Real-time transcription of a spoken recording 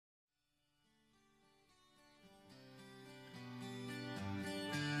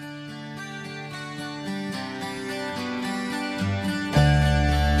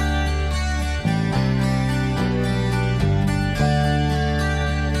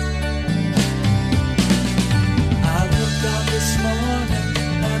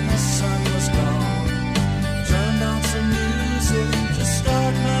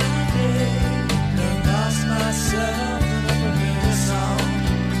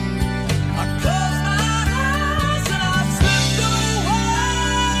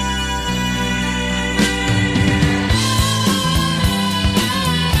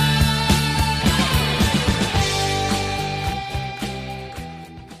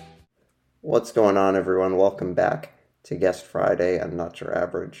What's going on, everyone? Welcome back to Guest Friday on Not Your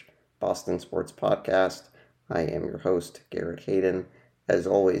Average Boston Sports Podcast. I am your host, Garrett Hayden. As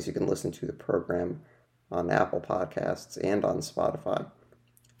always, you can listen to the program on Apple Podcasts and on Spotify.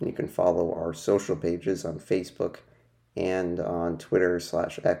 And you can follow our social pages on Facebook and on Twitter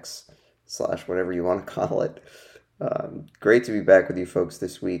 /X/ whatever you want to call it. Great to be back with you folks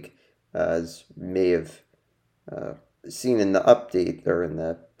this week. As you may have seen in the update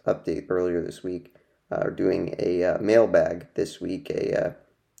earlier this week, doing a mailbag this week, a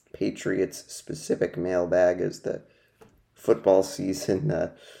Patriots specific mailbag as the football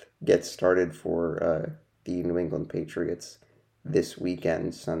season gets started for the New England Patriots this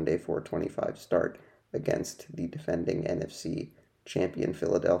weekend, Sunday 4/25 start against the defending NFC champion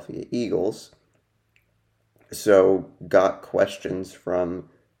Philadelphia Eagles. So got questions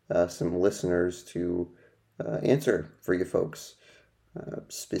from some listeners to answer for you folks.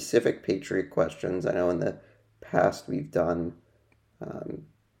 Specific Patriot questions. I know in the past we've done,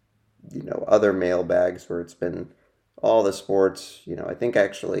 other mailbags where it's been all the sports. I think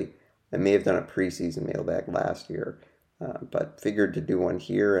actually I may have done a preseason mailbag last year, but figured to do one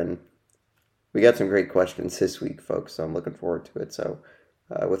here. And we got some great questions this week, folks, so I'm looking forward to it. So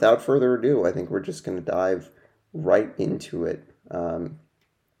without further ado, I think we're just going to dive right into it.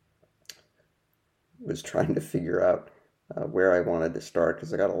 Was trying to figure out where I wanted to start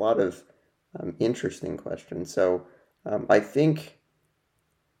because I got a lot of interesting questions. So I think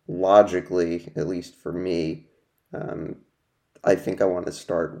logically, at least for me, I think I want to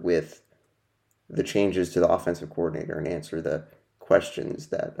start with the changes to the offensive coordinator and answer the questions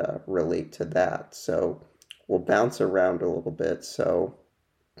that relate to that. So we'll bounce around a little bit. So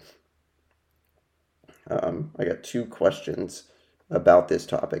I got two questions about this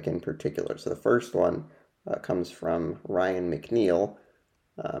topic in particular. So the first one comes from Ryan McNeil,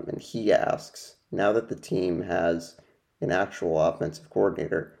 and he asks, now that the team has an actual offensive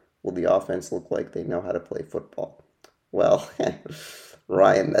coordinator, will the offense look like they know how to play football? Well,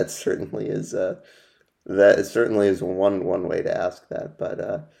 Ryan, that certainly is one way to ask that,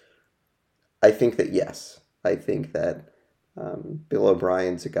 but I think that yes. I think that Bill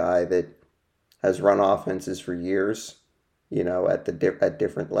O'Brien's a guy that has run offenses for years, at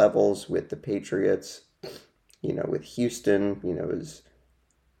different levels with the Patriots, with Houston, has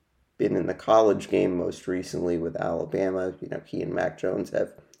been in the college game most recently with Alabama. He and Mac Jones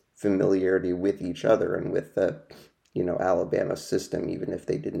have familiarity with each other and with the, Alabama system, even if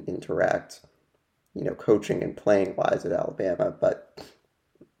they didn't interact, coaching and playing wise at Alabama. But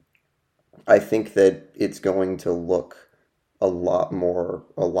I think that it's going to look a lot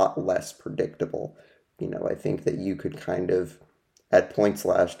less predictable. I think that you could kind of, at points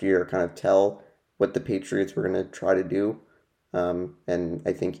last year, kind of tell what the Patriots were going to try to do. And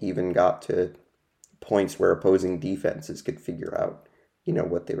I think even got to points where opposing defenses could figure out,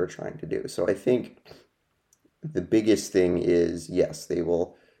 what they were trying to do. So I think the biggest thing is, yes, they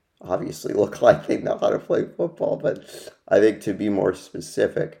will obviously look like they know how to play football. But I think to be more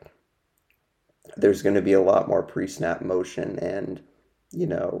specific, there's going to be a lot more pre-snap motion and,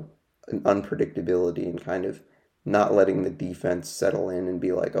 an unpredictability and kind of not letting the defense settle in and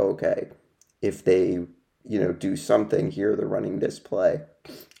be like, oh, okay, if they, do something here, they're running this play.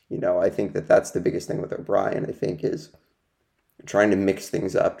 I think that that's the biggest thing with O'Brien, I think, is trying to mix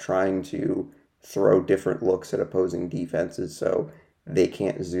things up, trying to throw different looks at opposing defenses so they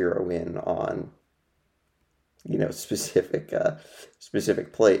can't zero in on, specific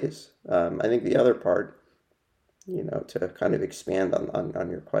plays. I think the other part, to kind of expand on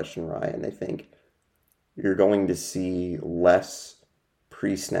your question, Ryan, I think you're going to see less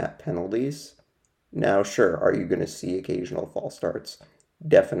pre-snap penalties. Now, sure, are you going to see occasional false starts?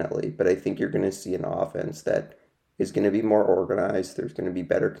 Definitely. But I think you're going to see an offense that is going to be more organized. There's going to be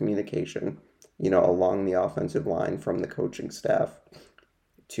better communication, along the offensive line from the coaching staff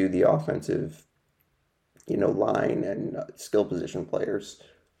to the offensive, line and skill position players.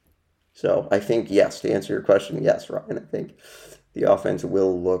 So I think, yes, to answer your question, yes, Ryan, I think the offense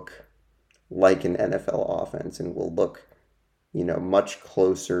will look like an NFL offense and will look, much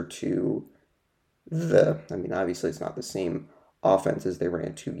closer to obviously it's not the same offense as they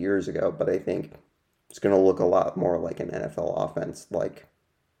ran 2 years ago, but I think it's going to look a lot more like an NFL offense,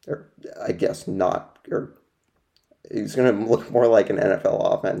 it's going to look more like an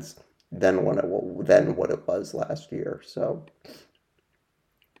NFL offense than what it was last year. So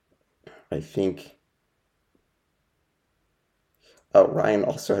I think. Oh, Ryan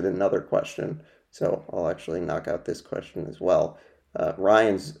also had another question, so I'll actually knock out this question as well.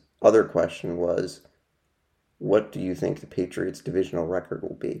 Ryan's other question was, what do you think the Patriots' divisional record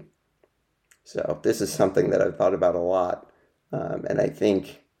will be? So this is something that I've thought about a lot. And I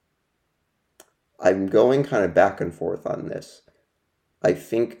think I'm going kind of back and forth on this. I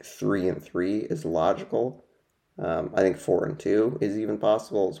think 3-3 is logical. I think 4-2 is even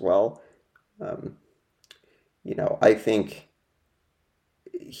possible as well. Um, I think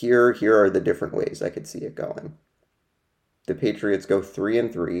here are the different ways I could see it going. The Patriots go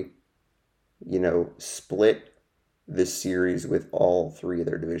 3-3, split this series with all three of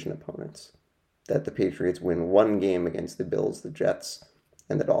their division opponents. That the Patriots win one game against the Bills, the Jets,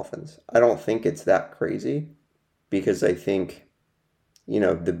 and the Dolphins. I don't think it's that crazy because I think,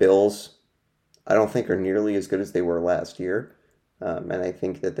 the Bills, I don't think are nearly as good as they were last year. And I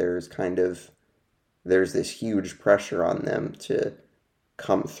think that there's this huge pressure on them to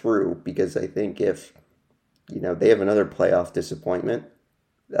come through because I think if, they have another playoff disappointment,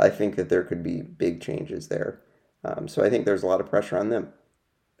 I think that there could be big changes there. So I think there's a lot of pressure on them.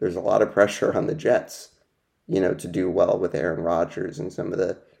 There's a lot of pressure on the Jets, to do well with Aaron Rodgers and some of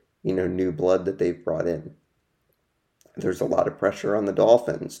the, new blood that they've brought in. There's a lot of pressure on the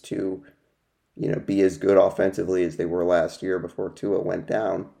Dolphins to, be as good offensively as they were last year before Tua went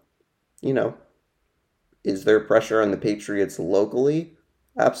down. You know, is there pressure on the Patriots locally?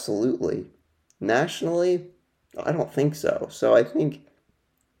 Absolutely. Nationally, I don't think so. So I think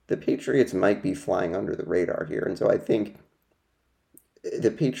the Patriots might be flying under the radar here. And so I think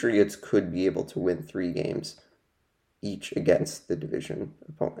the Patriots could be able to win 3 games each against the division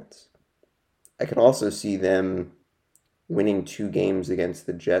opponents. I could also see them winning 2 games against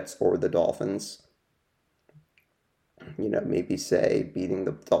the Jets or the Dolphins. Maybe say beating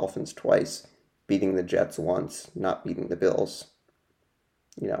the Dolphins twice, beating the Jets once, not beating the Bills.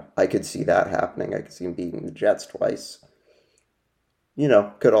 I could see that happening. I could see them beating the Jets twice.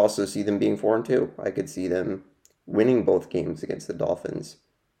 Could also see them being 4-2. I could see them winning both games against the Dolphins,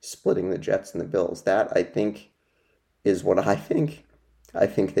 splitting the Jets and the Bills. That, I think, is what I think. I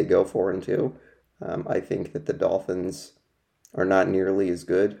think they go 4-2. I think that the Dolphins are not nearly as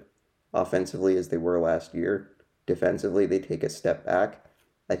good offensively as they were last year. Defensively, they take a step back.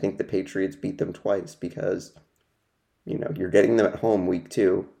 I think the Patriots beat them twice because, you're getting them at home week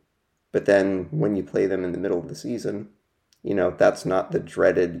 2, but then when you play them in the middle of the season, that's not the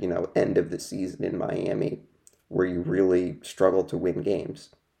dreaded, end of the season in Miami where you really struggle to win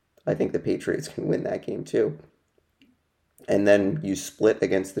games. I think the Patriots can win that game too. And then you split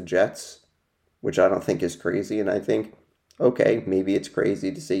against the Jets, which I don't think is crazy. And I think, okay, maybe it's crazy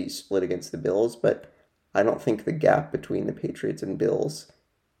to say you split against the Bills, but I don't think the gap between the Patriots and Bills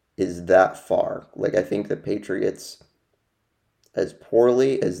is that far. I think the Patriots, as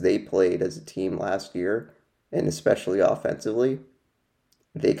poorly as they played as a team last year, and especially offensively,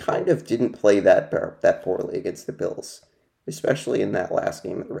 they kind of didn't play that poorly against the Bills, especially in that last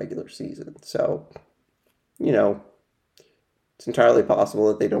game of the regular season. So, it's entirely possible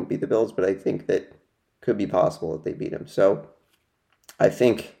that they don't beat the Bills, but I think that could be possible that they beat them. So, I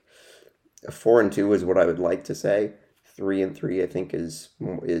think 4-2 is what I would like to say. 3-3, I think, is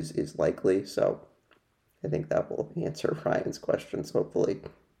likely. So, I think that will answer Ryan's questions, hopefully,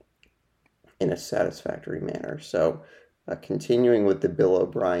 in a satisfactory manner. So, continuing with the Bill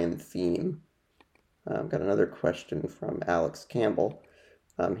O'Brien theme, I've got another question from Alex Campbell.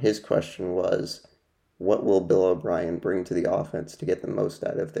 His question was, what will Bill O'Brien bring to the offense to get the most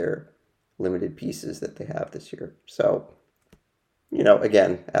out of their limited pieces that they have this year? So,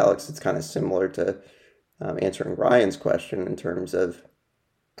 again, Alex, it's kind of similar to answering Ryan's question in terms of,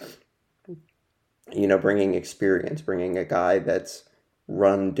 bringing experience, bringing a guy that's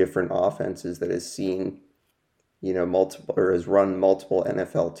run different offenses, that has seen, multiple, or has run multiple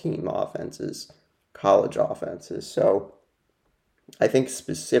NFL team offenses, college offenses. So I think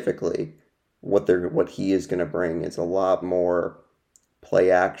specifically what he is going to bring is a lot more play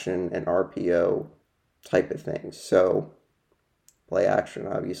action and RPO type of things. So play action,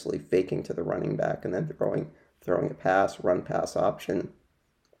 obviously faking to the running back and then throwing a pass, run pass option,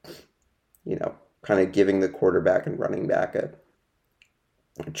 kind of giving the quarterback and running back a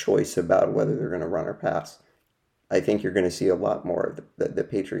choice about whether they're going to run or pass. I think you're going to see a lot more of the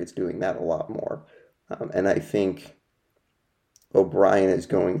Patriots doing that a lot more. And I think O'Brien is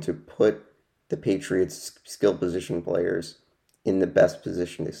going to put the Patriots' skill position players in the best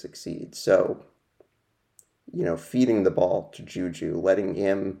position to succeed. So, feeding the ball to Juju, letting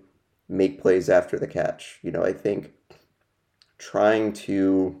him make plays after the catch. I think trying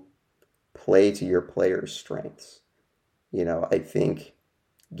to play to your players' strengths. I think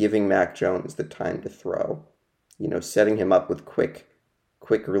giving Mac Jones the time to throw, setting him up with quick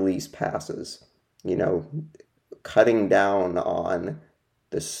release passes, cutting down on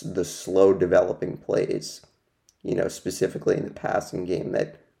the slow developing plays, specifically in the passing game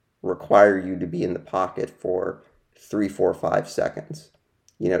that require you to be in the pocket for 3, 4, 5 seconds.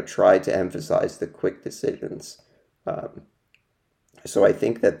 Try to emphasize the quick decisions. Um, so I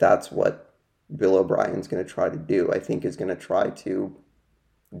think that that's what Bill O'Brien's going to try to do. I think is going to try to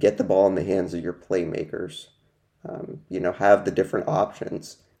get the ball in the hands of your playmakers. Have the different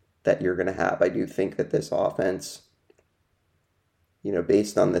options that you're going to have. I do think that this offense,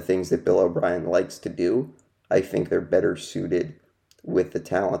 based on the things that Bill O'Brien likes to do, I think they're better suited with the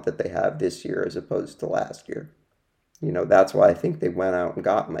talent that they have this year as opposed to last year. That's why I think they went out and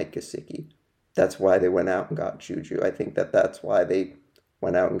got Mike Gesicki. That's why they went out and got Juju. I think that that's why they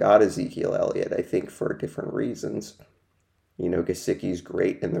went out and got Ezekiel Elliott. I think for different reasons. Gesicki's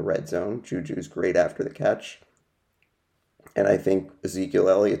great in the red zone. Juju's great after the catch. And I think Ezekiel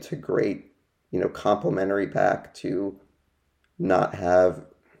Elliott's a great, complementary pack to not have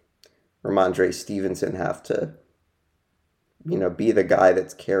Ramondre Stevenson have to, be the guy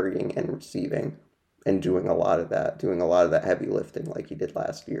that's carrying and receiving and doing a lot of that heavy lifting like he did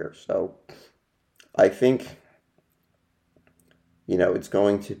last year. So I think, it's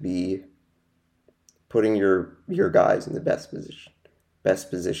going to be putting your guys in the best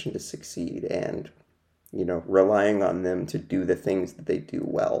position to succeed and, relying on them to do the things that they do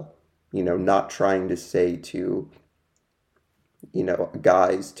well, not trying to say to,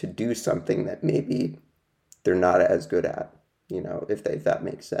 guys to do something that maybe they're not as good at, if that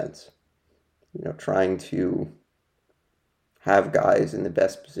makes sense. Trying to have guys in the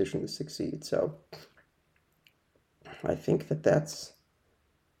best position to succeed. So I think that that's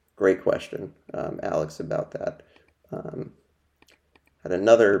a great question, Alex, about that. Had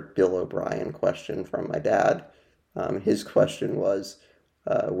another Bill O'Brien question from my dad. His question was,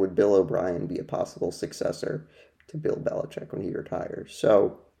 would Bill O'Brien be a possible successor to Bill Belichick when he retires?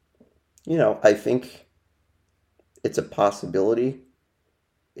 So, I think it's a possibility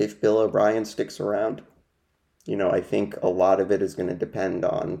if Bill O'Brien sticks around. I think a lot of it is going to depend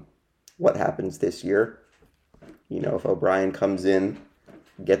on what happens this year. If O'Brien comes in,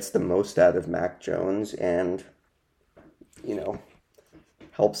 gets the most out of Mac Jones and,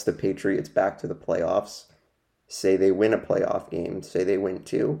 helps the Patriots back to the playoffs, say they win a playoff game, say they win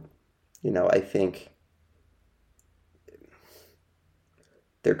two, I think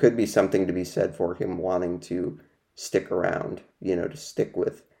there could be something to be said for him wanting to stick around, to stick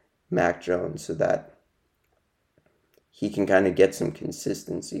with Mac Jones so that he can kind of get some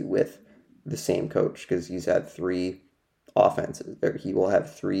consistency with the same coach because he's had three offenses. He will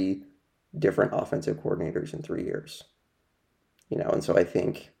have three different offensive coordinators in 3 years. And so I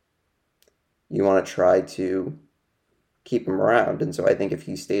think you want to try to keep him around. And so I think if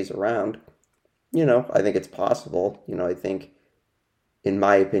he stays around, I think it's possible. I think, in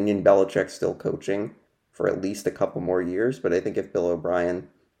my opinion, Belichick's still coaching for at least a couple more years. But I think if Bill O'Brien,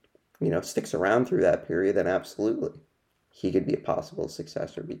 sticks around through that period, then absolutely he could be a possible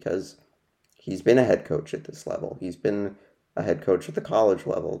successor because he's been a head coach at this level. He's been a head coach at the college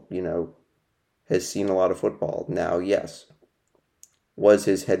level, has seen a lot of football. Now, yes, was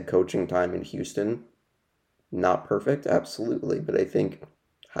his head coaching time in Houston not perfect? Absolutely. But I think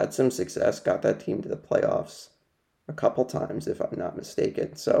had some success, got that team to the playoffs a couple times, if I'm not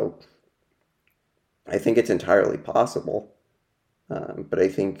mistaken. So I think it's entirely possible. But I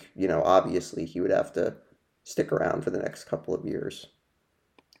think, obviously he would have to stick around for the next couple of years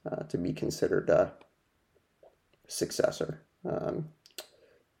to be considered a successor. Then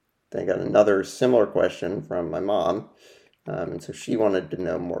I got another similar question from my mom. And so she wanted to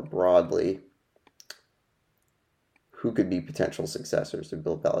know more broadly who could be potential successors to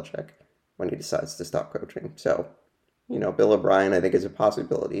Bill Belichick when he decides to stop coaching. So, Bill O'Brien, I think, is a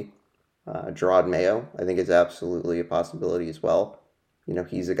possibility. Gerard Mayo, I think, is absolutely a possibility as well.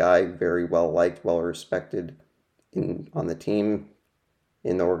 He's a guy very well liked, well respected on the team,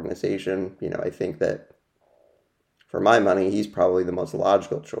 in the organization. I think that for my money, he's probably the most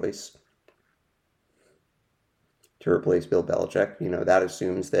logical choice to replace Bill Belichick. That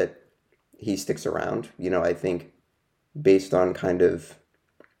assumes that he sticks around. I think based on kind of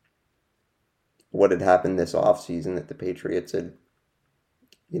what had happened this offseason, that the Patriots had,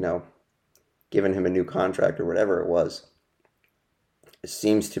 given him a new contract or whatever it was, it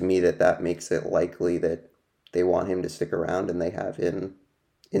seems to me that that makes it likely that they want him to stick around and they have him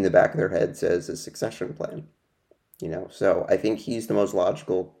in the back of their heads as a succession plan. So I think he's the most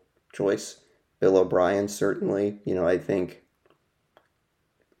logical choice. Bill O'Brien, certainly. I think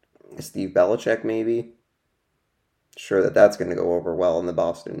Steve Belichick, maybe. Sure that's going to go over well in the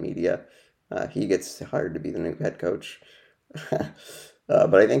Boston media. He gets hired to be the new head coach.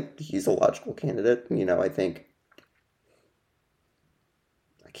 But I think he's a logical candidate. I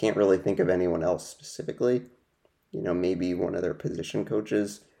can't really think of anyone else specifically. Maybe one of their position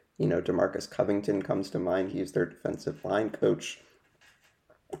coaches. DeMarcus Covington comes to mind. He's their defensive line coach,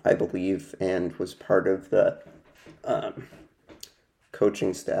 I believe, and was part of the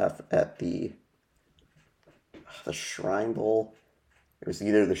coaching staff at the Shrine Bowl. It was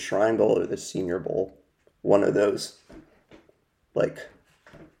either the Shrine Bowl or the Senior Bowl. One of those, like,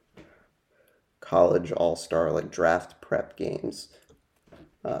 college all-star, like, draft prep games.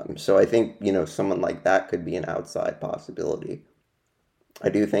 So I think, someone like that could be an outside possibility. I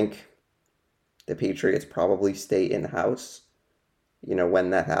do think the Patriots probably stay in-house, when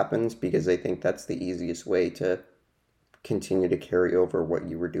that happens, because I think that's the easiest way to continue to carry over what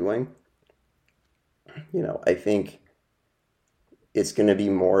you were doing. I think it's going to be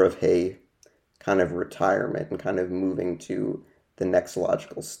more of a kind of retirement and kind of moving to the next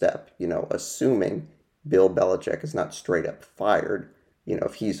logical step, assuming Bill Belichick is not straight up fired.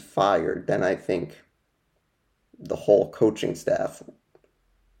 If he's fired, then I think the whole coaching staff,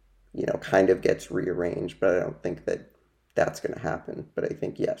 kind of gets rearranged, but I don't think that that's going to happen. But I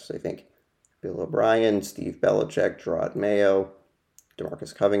think, yes, I think Bill O'Brien, Steve Belichick, Gerard Mayo,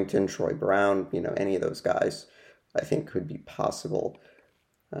 DeMarcus Covington, Troy Brown, any of those guys, I think could be possible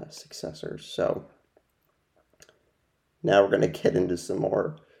successors. So now we're going to get into some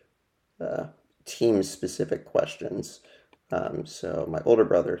more team-specific questions. So my older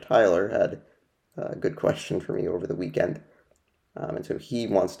brother, Tyler, had a good question for me over the weekend. And so he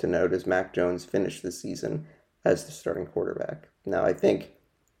wants to know, does Mac Jones finish the season as the starting quarterback? Now, I think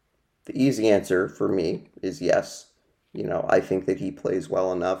the easy answer for me is yes. I think that he plays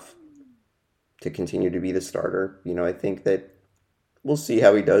well enough to continue to be the starter. I think that we'll see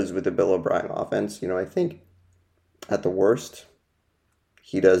how he does with the Bill O'Brien offense. I think at the worst,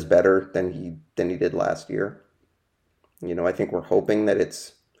 he does better than he did last year. I think we're hoping that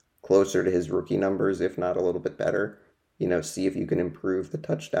it's closer to his rookie numbers, if not a little bit better. See if you can improve the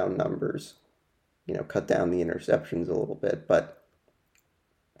touchdown numbers, cut down the interceptions a little bit. But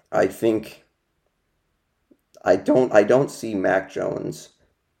I think I don't see Mac Jones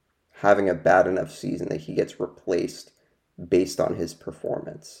having a bad enough season that he gets replaced based on his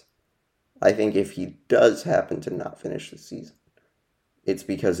performance. I think if he does happen to not finish the season, it's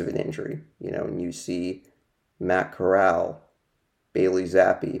because of an injury. And you see Matt Corral, Bailey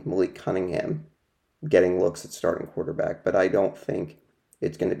Zappi, Malik Cunningham getting looks at starting quarterback, but I don't think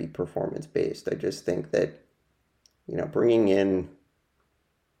it's going to be performance-based. I just think that, bringing in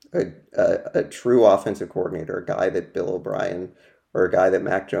a true offensive coordinator, a guy that Bill O'Brien or a guy that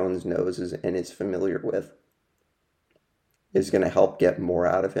Mac Jones knows and is familiar with, is going to help get more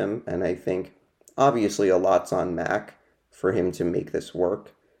out of him. And I think, obviously, a lot's on Mac for him to make this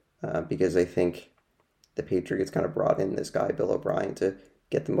work, because I think the Patriots kind of brought in this guy, Bill O'Brien, to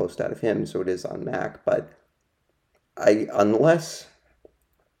get the most out of him, so it is on Mac. But unless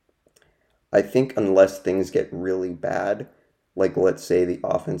things get really bad, like let's say the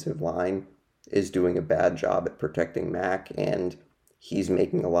offensive line is doing a bad job at protecting Mac and he's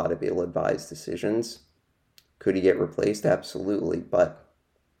making a lot of ill-advised decisions, could he get replaced? Absolutely. But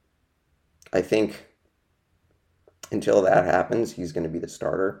I think until that happens, he's going to be the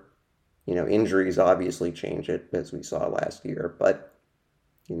starter. Injuries obviously change it, as we saw last year, but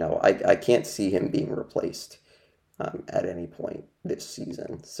I can't see him being replaced at any point this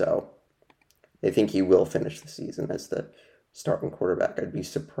season. So I think he will finish the season as the starting quarterback. I'd be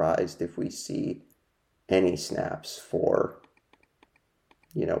surprised if we see any snaps for,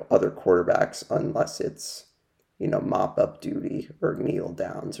 other quarterbacks, unless it's, mop-up duty or kneel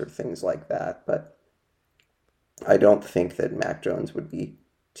downs or things like that. But I don't think that Mac Jones would be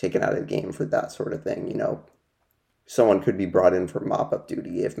taken out of the game for that sort of thing. Someone could be brought in for mop-up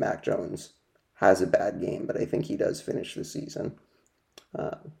duty if Mac Jones has a bad game, but I think he does finish the season.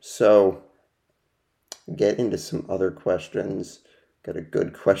 So get into some other questions. Got a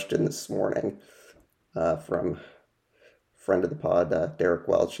good question this morning from friend of the pod, Derek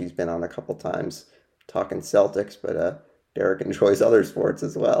Welch. He's been on a couple times talking Celtics, but Derek enjoys other sports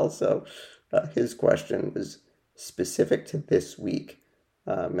as well. So his question was specific to this week.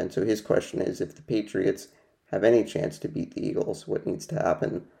 And so his question is, if the Patriots have any chance to beat the Eagles, what needs to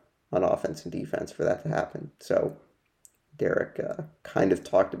happen on offense and defense for that to happen? So Derek kind of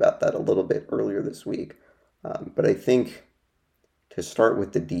talked about that a little bit earlier this week. But I think to start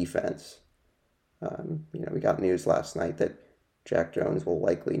with the defense, we got news last night that Jack Jones will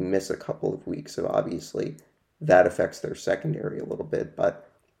likely miss a couple of weeks. So obviously that affects their secondary a little bit.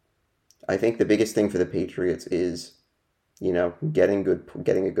 But I think the biggest thing for the Patriots is, getting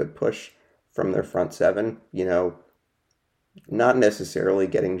a good push from their front seven, not necessarily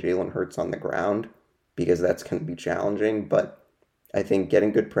getting Jalen Hurts on the ground because that's going to be challenging, but I think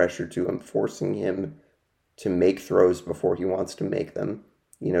getting good pressure to him, forcing him to make throws before he wants to make them,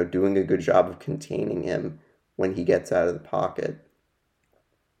 doing a good job of containing him when he gets out of the pocket.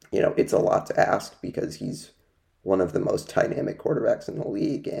 It's a lot to ask because he's one of the most dynamic quarterbacks in the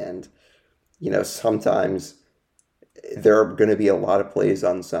league. And, sometimes there are going to be a lot of plays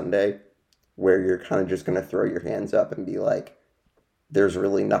on Sunday where you're kind of just going to throw your hands up and be like, there's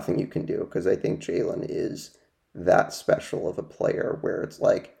really nothing you can do. Because I think Jalen is that special of a player where it's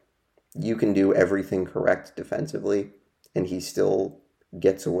like you can do everything correct defensively and he still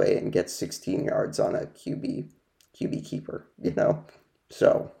gets away and gets 16 yards on a QB keeper,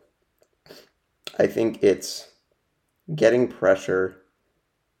 So I think it's getting pressure,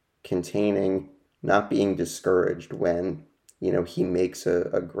 containing, not being discouraged when, he makes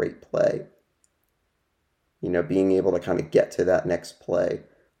a great play. Being able to kind of get to that next play.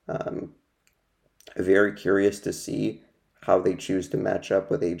 Very curious to see how they choose to match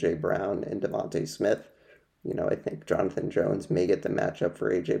up with A.J. Brown and Devontae Smith. I think Jonathan Jones may get the matchup for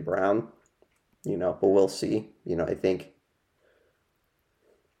A.J. Brown, but we'll see. I think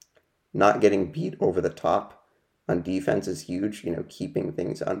not getting beat over the top on defense is huge, keeping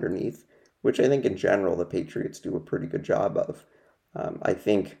things underneath, which I think in general the Patriots do a pretty good job of. I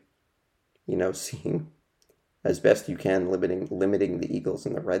think, seeing as best you can, limiting the Eagles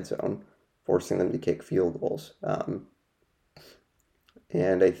in the red zone, forcing them to kick field goals.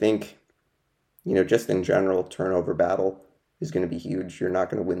 And I think, just in general, turnover battle is going to be huge. You're not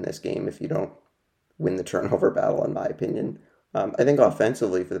going to win this game if you don't win the turnover battle, in my opinion. I think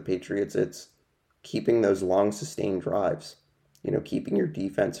offensively for the Patriots, it's keeping those long, sustained drives, keeping your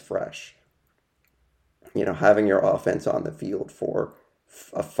defense fresh, having your offense on the field for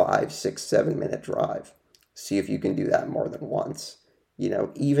a 5, 6, 7 minute drive. See if you can do that more than once.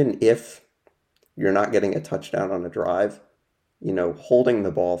 Even if you're not getting a touchdown on a drive, holding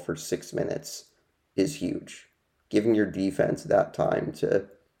the ball for 6 minutes is huge. Giving your defense that time to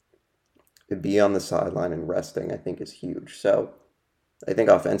be on the sideline and resting, I think, is huge. So I think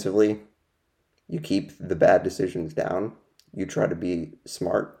offensively, you keep the bad decisions down. You try to be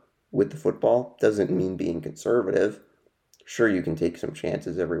smart with the football. Doesn't mean being conservative. Sure, you can take some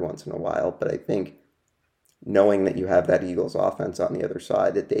chances every once in a while, but I think knowing that you have that Eagles offense on the other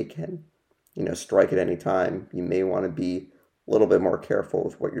side, that they can, strike at any time, you may want to be a little bit more careful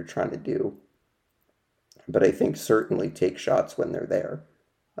with what you're trying to do. But I think certainly take shots when they're there.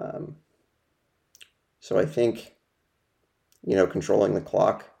 So I think, controlling the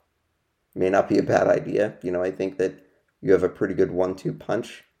clock may not be a bad idea. I think that you have a pretty good 1-2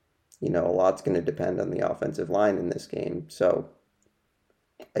 punch. A lot's going to depend on the offensive line in this game. So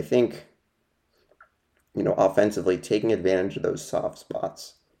I think, offensively taking advantage of those soft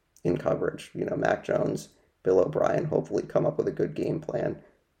spots in coverage. Mac Jones, Bill O'Brien hopefully come up with a good game plan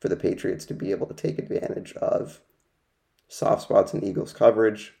for the Patriots to be able to take advantage of soft spots in Eagles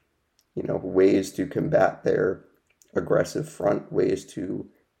coverage, ways to combat their aggressive front, ways to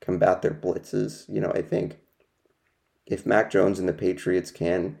combat their blitzes. I think if Mac Jones and the Patriots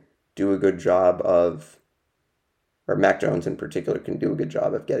can do a good job of, or Mac Jones in particular can do a good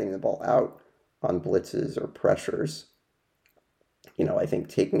job of getting the ball out on blitzes or pressures, I think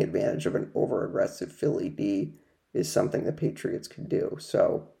taking advantage of an over-aggressive Philly D is something the Patriots can do.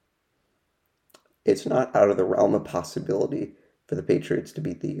 So it's not out of the realm of possibility for the Patriots to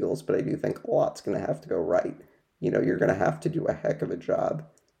beat the Eagles, but I do think a lot's going to have to go right. You're going to have to do a heck of a job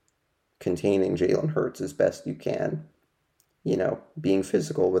containing Jalen Hurts as best you can, being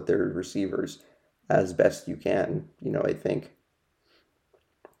physical with their receivers as best you can. I think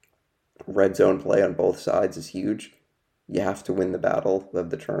red zone play on both sides is huge. You have to win the battle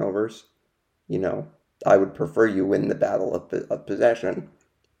of the turnovers. I would prefer you win the battle of possession.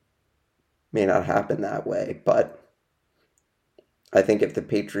 May not happen that way, but I think if the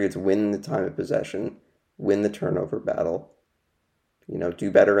Patriots win the time of possession, win the turnover battle,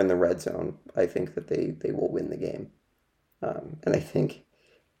 do better in the red zone, I think that they will win the game. And I think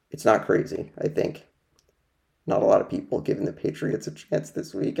it's not crazy. I think not a lot of people giving the Patriots a chance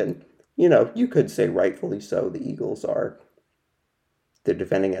this week. And, you could say rightfully so. The Eagles are the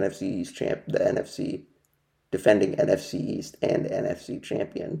defending NFC East defending NFC East and NFC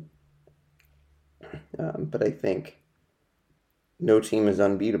champion. But I think no team is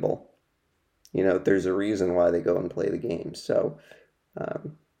unbeatable. There's a reason why they go and play the game. So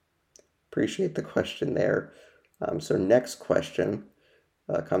appreciate the question there. So next question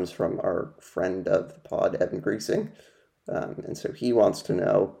comes from our friend of the pod, Evan Greasing. And so he wants to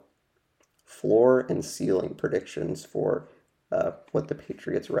know floor and ceiling predictions for what the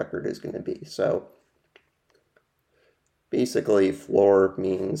Patriots record is going to be. So basically, floor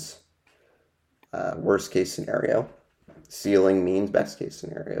means worst case scenario, ceiling means best case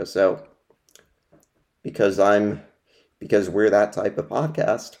scenario. So because we're that type of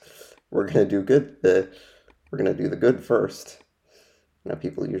podcast, we're gonna do good. We're gonna do the good first.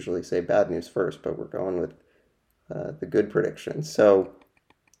 People usually say bad news first, but we're going with the good prediction. So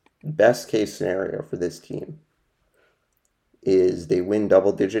best case scenario for this team is they win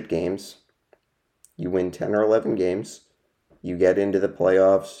double-digit games. You win 10 or 11 games. You get into the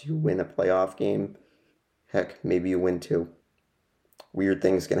playoffs. You win a playoff game. Heck, maybe you win 2. Weird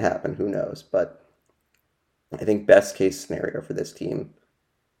things can happen. Who knows? But I think best case scenario for this team,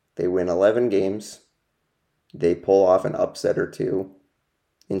 they win 11 games. They pull off an upset or 2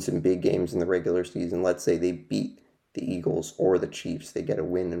 in some big games in the regular season. Let's say they beat the Eagles or the Chiefs. They get a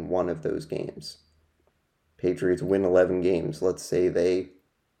win in one of those games. Patriots win 11 games. Let's say they,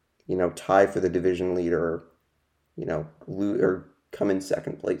 tie for the division leader, lose or come in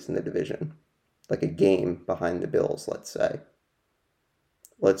second place in the division, like a game behind the Bills, let's say.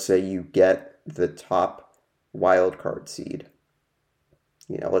 Let's say you get the top wild card seed.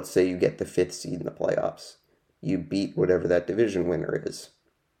 Let's say you get the 5th seed in the playoffs. You beat whatever that division winner is.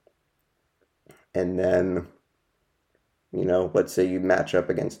 And then, let's say you match up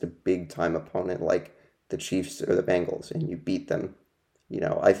against a big time opponent like the Chiefs or the Bengals and you beat them.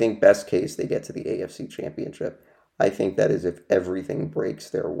 I think best case they get to the AFC Championship. I think that is if everything breaks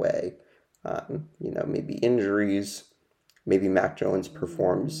their way. Maybe injuries, maybe Mac Jones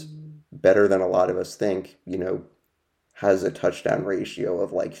performs better than a lot of us think, has a touchdown ratio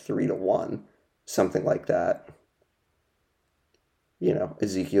of like 3-1, something like that.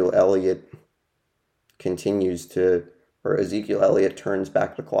 Ezekiel Elliott Ezekiel Elliott turns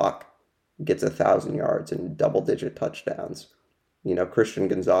back the clock, gets 1,000 yards and double-digit touchdowns. Christian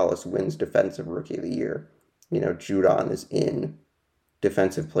Gonzalez wins Defensive Rookie of the Year. Judon is in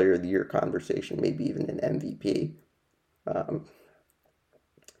Defensive Player of the Year conversation, maybe even an MVP.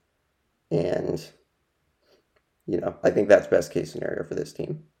 I think that's best case scenario for this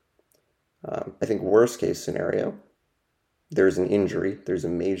team. I think worst case scenario, there's an injury. There's a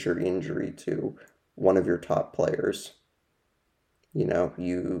major injury to one of your top players.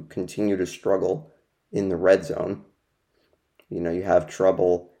 You continue to struggle in the red zone. You have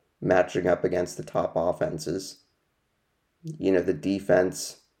trouble matching up against the top offenses. The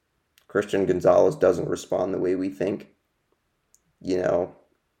defense, Christian Gonzalez doesn't respond the way we think.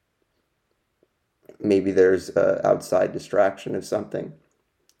 Maybe there's an outside distraction of something.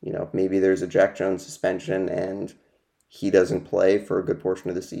 Maybe there's a Jack Jones suspension and he doesn't play for a good portion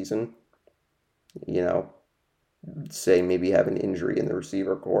of the season. Say maybe you have an injury in the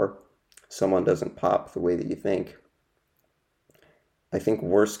receiver corps. Someone doesn't pop the way that you think. I think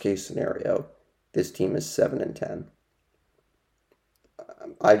worst case scenario, this team is 7-10.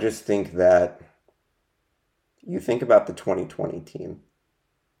 I just think that you think about the 2020 team,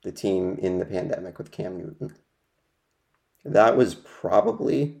 the team in the pandemic with Cam Newton. That was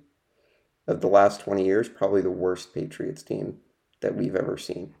probably, of the last 20 years, probably the worst Patriots team that we've ever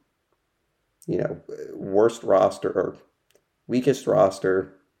seen. Worst roster or weakest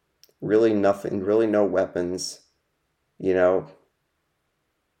roster, really nothing, really no weapons,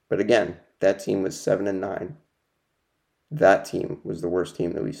 But again, that team was 7-9. That team was the worst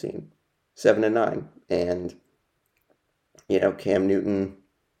team that we've seen. 7-9. And, Cam Newton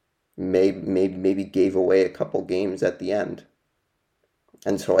maybe gave away a couple games at the end.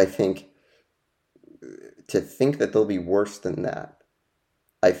 And so I think to think that they'll be worse than that,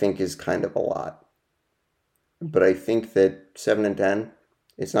 I think is kind of a lot. But I think that 7-10,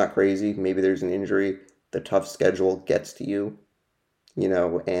 it's not crazy. Maybe there's an injury. The tough schedule gets to you,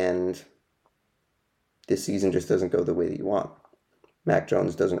 and this season just doesn't go the way that you want. Mac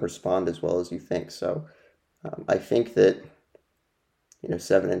Jones doesn't respond as well as you think. So I think that,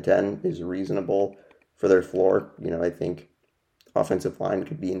 7-10 is reasonable for their floor. I think offensive line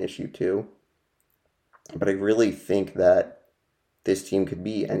could be an issue too. But I really think that this team could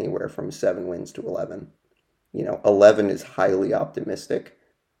be anywhere from 7 wins to 11. 11 is highly optimistic.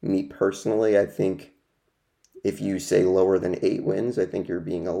 Me personally, I think if you say lower than 8 wins, I think you're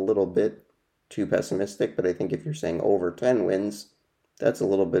being a little bit too pessimistic. But I think if you're saying over 10 wins, that's a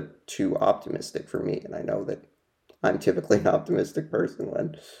little bit too optimistic for me. And I know that I'm typically an optimistic person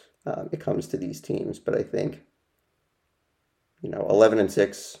when it comes to these teams. But I think,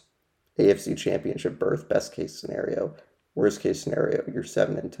 11-6, AFC Championship berth, best case scenario. Worst case scenario, you're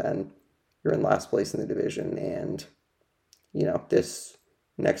 7-10. You're in last place in the division, and this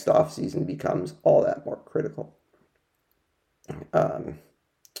next offseason becomes all that more critical.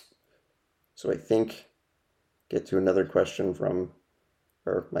 So I think get to another question from,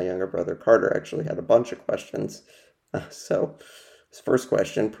 or my younger brother Carter actually had a bunch of questions. So his first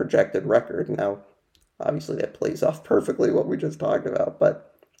question, projected record. Now, obviously that plays off perfectly what we just talked about,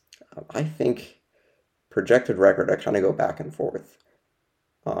 but I think projected record, I kind of go back and forth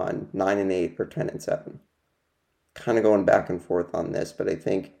on 9-8 or 10-7. Kind of going back and forth on this, but I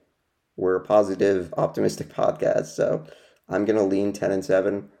think we're a positive, optimistic podcast, so I'm going to lean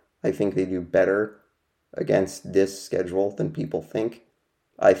 10-7. I think they do better against this schedule than people think.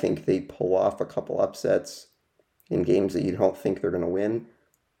 I think they pull off a couple upsets in games that you don't think they're going to win.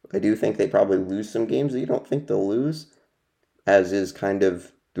 I do think they probably lose some games that you don't think they'll lose, as is kind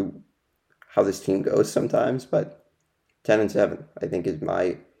of how this team goes sometimes, but 10-7, I think, is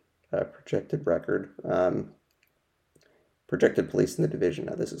my projected record. Projected place in the division.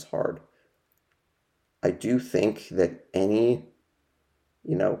 Now, this is hard. I do think that any,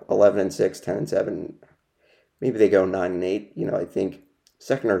 11-6, 10-7, maybe they go 9-8. I think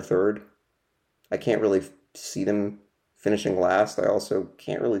second or third, I can't really see them finishing last. I also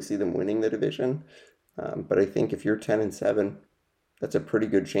can't really see them winning the division. But I think if you're 10-7, that's a pretty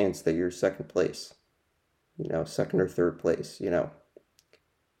good chance that you're second place, second or third place.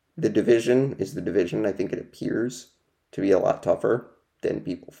 The division is the division. I think it appears to be a lot tougher than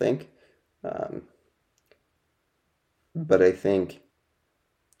people think. But I think,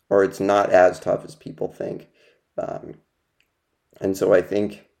 or it's not as tough as people think. And so I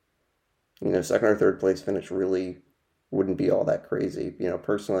think, second or third place finish really wouldn't be all that crazy.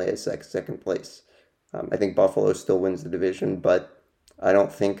 Personally, I say second place. I think Buffalo still wins the division, but I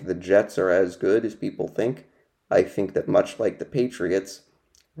don't think the Jets are as good as people think. I think that much like the Patriots,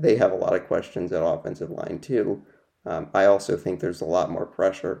 they have a lot of questions at offensive line too. I also think there's a lot more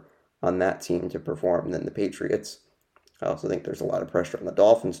pressure on that team to perform than the Patriots. I also think there's a lot of pressure on the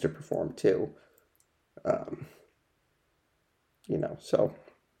Dolphins to perform too. So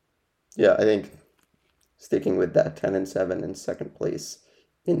yeah, I think sticking with that 10-7 in second place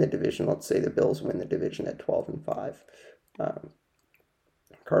in the division, let's say the Bills win the division at 12-5.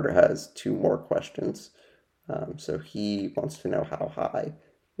 Carter has two more questions. So he wants to know how high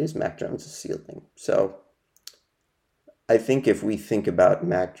is Mac Jones' ceiling. So I think if we think about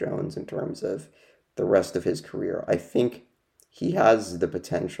Mac Jones in terms of the rest of his career, I think he has the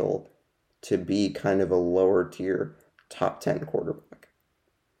potential to be kind of a lower tier top 10 quarterback.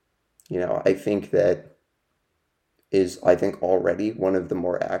 I think that is, already one of the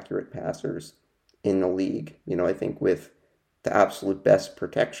more accurate passers in the league. I think with the absolute best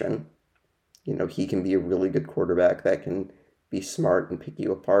protection, he can be a really good quarterback that can be smart and pick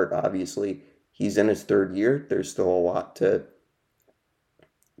you apart. Obviously, he's in his third year. There's still a lot to,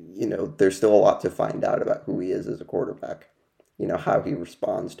 find out about who he is as a quarterback, how he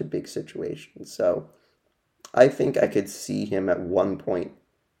responds to big situations. So I think I could see him at one point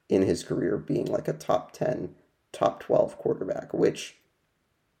in his career being like a top 10, top 12 quarterback, which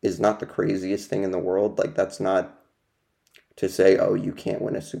is not the craziest thing in the world. Like, that's not to say, oh, you can't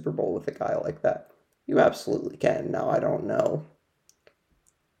win a Super Bowl with a guy like that. You absolutely can. Now, I don't know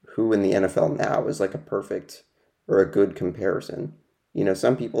who in the NFL now is like a perfect or a good comparison.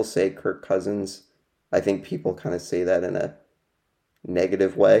 Some people say Kirk Cousins. I think people kind of say that in a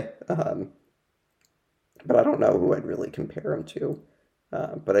negative way. But I don't know who I'd really compare him to.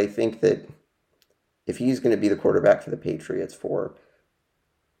 But I think that if he's going to be the quarterback for the Patriots for,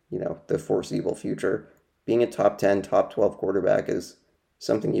 the foreseeable future, being a top 10, top 12 quarterback is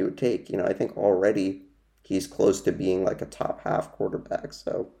something you would take. I think already he's close to being like a top half quarterback.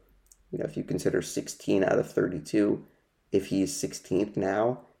 So, if you consider 16 out of 32, if he's 16th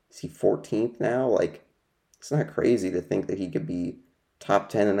now, is he 14th now? Like, it's not crazy to think that he could be top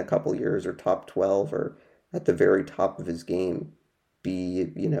 10 in a couple years or top 12 or at the very top of his game be,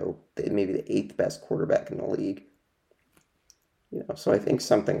 maybe the 8th best quarterback in the league. So I think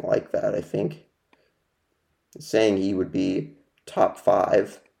something like that. I think saying he would be top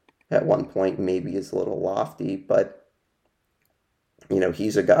 5 at one point maybe is a little lofty, but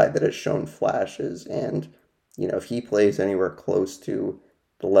he's a guy that has shown flashes, and if he plays anywhere close to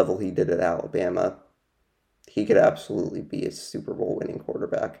the level he did at Alabama, he could absolutely be a Super Bowl winning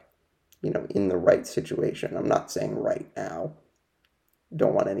quarterback, in the right situation. I'm not saying right now.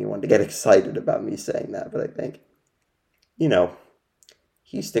 Don't want anyone to get excited about me saying that, but I think,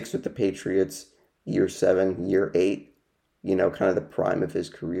 he sticks with the Patriots year 7, year 8, kind of the prime of his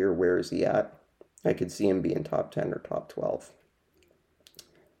career. Where is he at? I could see him being top 10 or top 12.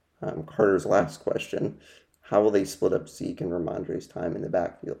 Carter's last question. how will they split up Zeke and Ramondre's time in the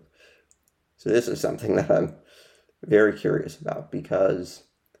backfield? So this is something that I'm very curious about because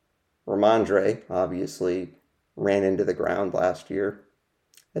Ramondre obviously ran into the ground last year.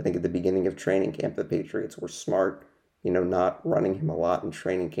 I think at the beginning of training camp, the Patriots were smart, not running him a lot in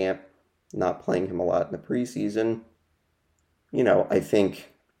training camp, not playing him a lot in the preseason. I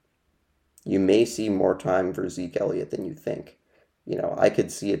think you may see more time for Zeke Elliott than you think. I could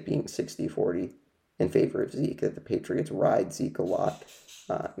see it being 60-40 in favor of Zeke, that the Patriots ride Zeke a lot.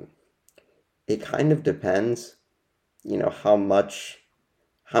 It kind of depends, how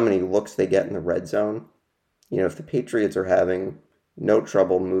many looks they get in the red zone. If the Patriots are having no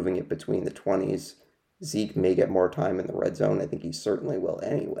trouble moving it between the 20s, Zeke may get more time in the red zone. I think he certainly will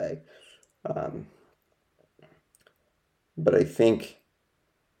anyway. But I think,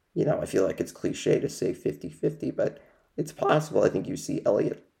 I feel like it's cliche to say 50-50, but it's possible. I think you see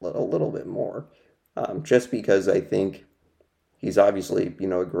Elliott a little bit more, just because I think he's obviously,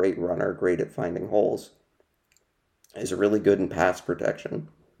 a great runner, great at finding holes, is really good in pass protection,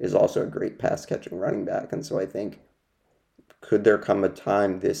 is also a great pass-catching running back. And so I think, could there come a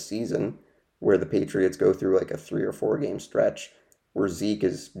time this season where the Patriots go through like a 3 or 4 game stretch where Zeke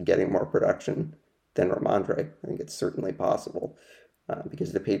is getting more production than Ramondre? I think it's certainly possible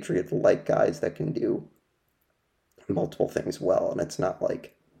because the Patriots like guys that can do multiple things well. And it's not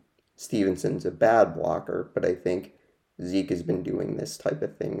like Stevenson's a bad blocker, but I think Zeke has been doing this type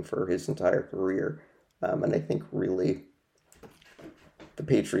of thing for his entire career. And I think really the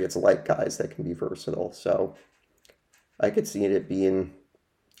Patriots like guys that can be versatile. So I could see it being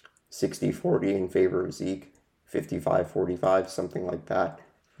 60-40 in favor of Zeke, 55-45, something like that.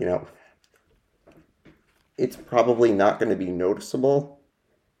 It's probably not going to be noticeable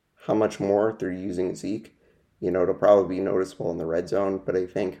how much more they're using Zeke. It'll probably be noticeable in the red zone, but I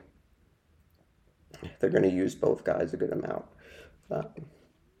think they're going to use both guys a good amount.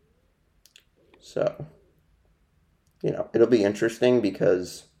 So, it'll be interesting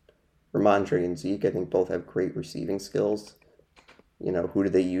because Ramondre and Zeke, I think, both have great receiving skills. Who do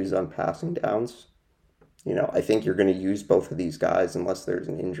they use on passing downs? I think you're going to use both of these guys unless there's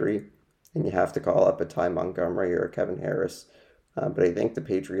an injury and you have to call up a Ty Montgomery or a Kevin Harris. But I think the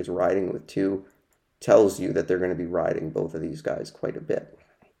Patriots riding with 2 tells you that they're going to be riding both of these guys quite a bit.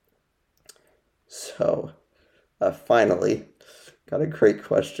 So, finally, got a great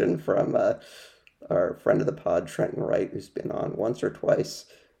question from our friend of the pod, Trenton Wright, who's been on once or twice.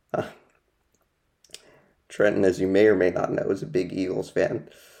 Trenton, as you may or may not know, is a big Eagles fan,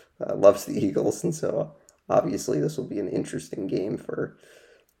 loves the Eagles, and so obviously this will be an interesting game for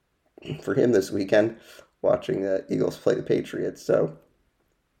him this weekend, watching the Eagles play the Patriots. So,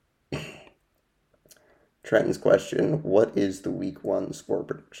 Trenton's question: what is the Week 1 score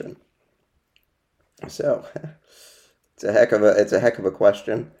prediction? So, it's a heck of a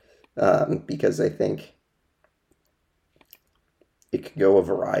question because I think it could go a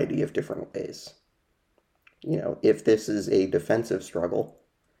variety of different ways. If this is a defensive struggle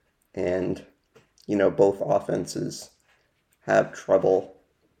and, both offenses have trouble,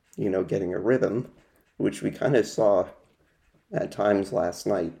 getting a rhythm, which we kind of saw at times last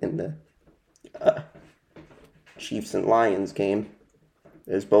night in the Chiefs and Lions game,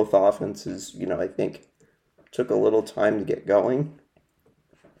 as both offenses, I think took a little time to get going,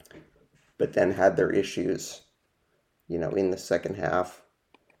 but then had their issues, in the second half.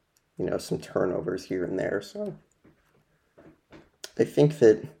 Some turnovers here and there. So I think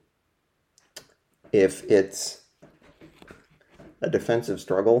that if it's a defensive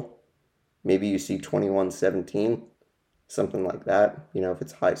struggle, maybe you see 21-17, something like that. If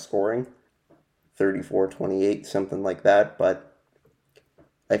it's high scoring, 34-28, something like that. But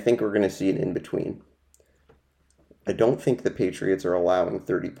I think we're going to see it in between. I don't think the Patriots are allowing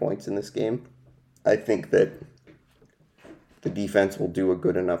 30 points in this game. I think that the defense will do a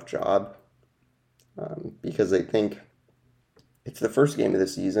good enough job because I think it's the first game of the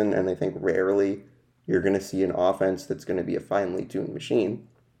season, and I think rarely you're going to see an offense that's going to be a finely tuned machine.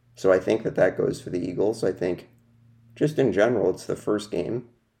 So I think that goes for the Eagles. I think just in general, it's the first game.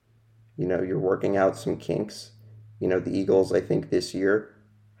 You're working out some kinks. The Eagles, I think this year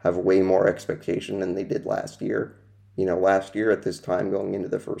have way more expectation than they did last year. Last year at this time going into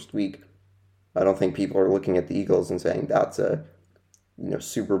the first week, I don't think people are looking at the Eagles and saying that's a,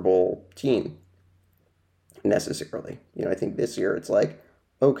 Super Bowl team necessarily. I think this year it's like,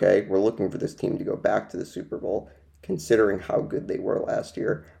 okay, we're looking for this team to go back to the Super Bowl, considering how good they were last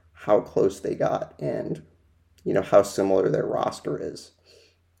year, how close they got, and, how similar their roster is.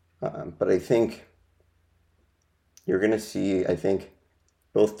 But I think you're going to see,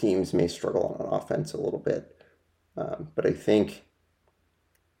 both teams may struggle on offense a little bit. But I think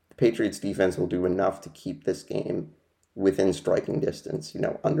the Patriots defense will do enough to keep this game within striking distance,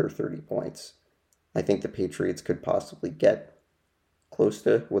 under 30 points. I think the Patriots could possibly get close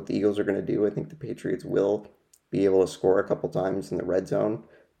to what the Eagles are going to do. I think the Patriots will be able to score a couple times in the red zone,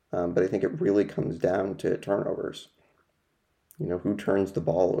 but I think it really comes down to turnovers. Who turns the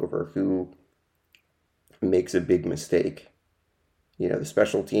ball over, who makes a big mistake. The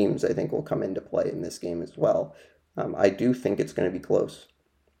special teams, I think, will come into play in this game as well. I do think it's going to be close.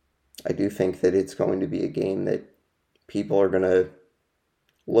 I do think that it's going to be a game that people are going to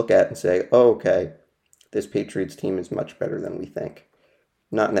look at and say, oh, okay, this Patriots team is much better than we think.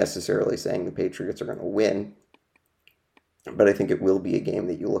 Not necessarily saying the Patriots are going to win, but I think it will be a game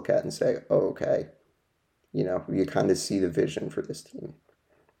that you look at and say, oh, okay, you kind of see the vision for this team.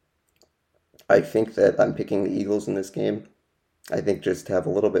 I think that I'm picking the Eagles in this game. I think just to have a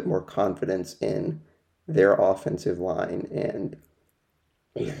little bit more confidence in their offensive line and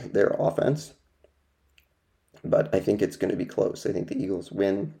their offense. But I think it's going to be close. I think the Eagles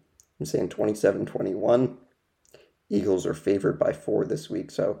win. I'm saying 27-21. Eagles are favored by 4 this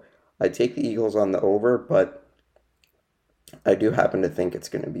week. So I take the Eagles on the over, but I do happen to think it's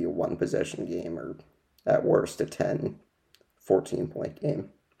going to be a one-possession game or at worst a 10, 14-point game.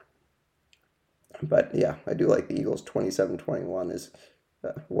 But yeah, I do like the Eagles. 27-21 is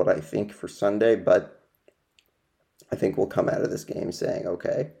what I think for Sunday, but I think we'll come out of this game saying,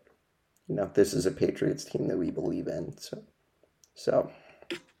 okay, this is a Patriots team that we believe in. So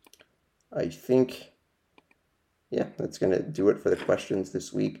I think, yeah, that's going to do it for the questions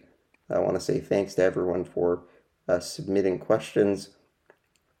this week. I want to say thanks to everyone for submitting questions.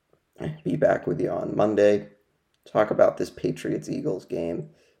 Be back with you on Monday. Talk about this Patriots-Eagles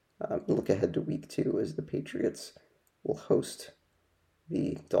game. Look ahead to week 2 as the Patriots will host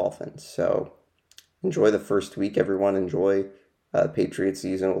the Dolphins. So enjoy the first week, everyone. Enjoy Patriots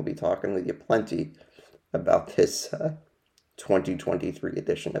season. We'll be talking with you plenty about this 2023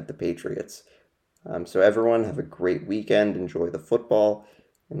 edition of the Patriots. So everyone, have a great weekend. Enjoy the football,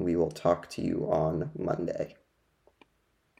 and we will talk to you on Monday.